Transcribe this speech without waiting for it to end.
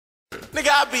Nigga,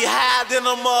 I be higher than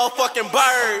a motherfucking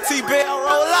bird. T-Bell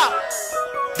roll up.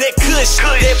 That Kush,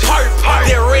 that perp,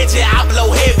 that Reggie, I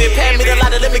blow heavy. Pat me the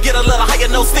lighter, let me get a little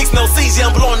higher. No sticks, no seeds, yeah,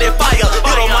 I'm blowing that fire.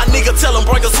 Hit on my nigga, tell him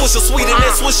bring a swisher sweet and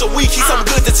that swisher weak. Keep something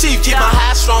good to chief, keep my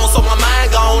high strong, so my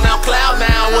mind gone. Now cloud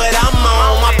now, what I'm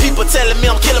on. My people telling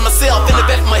me I'm killing myself in the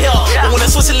back of my health. But when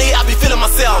that swisher lit, I be feeling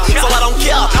myself. So I don't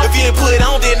care, if you ain't put it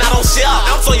on, then I don't share.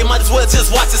 So you might as well just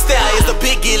watch it stare. It's the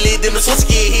big get lit, then the switcher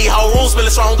get hit. Whole room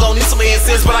smelling strong, gon' need some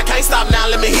incense. But I can't stop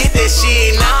now, let me hit that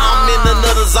shit. Now I'm in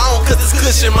another zone, cause it's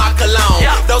Kush in my cologne.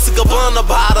 Those a Gabbana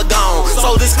bottle gone.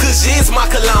 So this Kush is my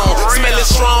cologne. Smelling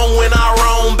strong when I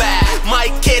roam back.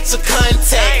 Might catch a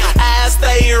contact. Eyes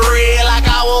stay red like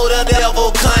I wore the devil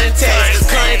contacts.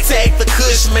 Contact the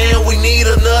Kush, man, we need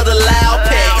another loud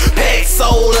pack. Pack so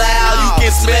loud, you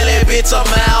can smell it, bitch, I'm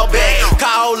out back.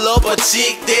 Call up a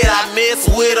chick that I messed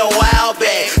with a while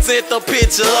back. Sent the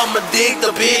picture of my dick,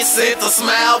 the bitch sent a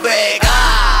smile back.